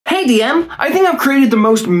Hey DM, I think I've created the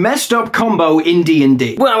most messed up combo in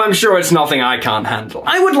D&D. Well, I'm sure it's nothing I can't handle.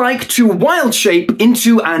 I would like to wild shape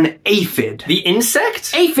into an aphid. The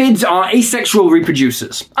insect? Aphids are asexual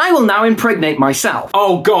reproducers. I will now impregnate myself.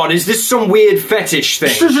 Oh god, is this some weird fetish thing?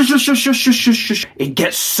 Shush. It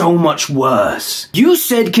gets so much worse. You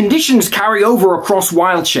said conditions carry over across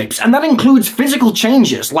wild shapes, and that includes physical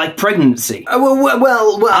changes like pregnancy.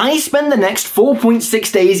 Well, I spend the next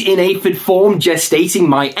 4.6 days in aphid form gestating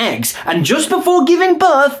my eggs, and just before giving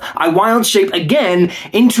birth, I wild shape again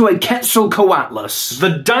into a Quetzalcoatlus,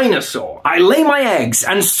 The dinosaur. I lay my eggs,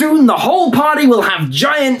 and soon the whole party will have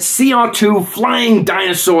giant CR2 flying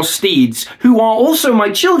dinosaur steeds, who are also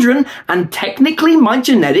my children and technically my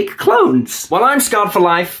genetic clones. Well, I'm scarred for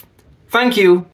life. Thank you.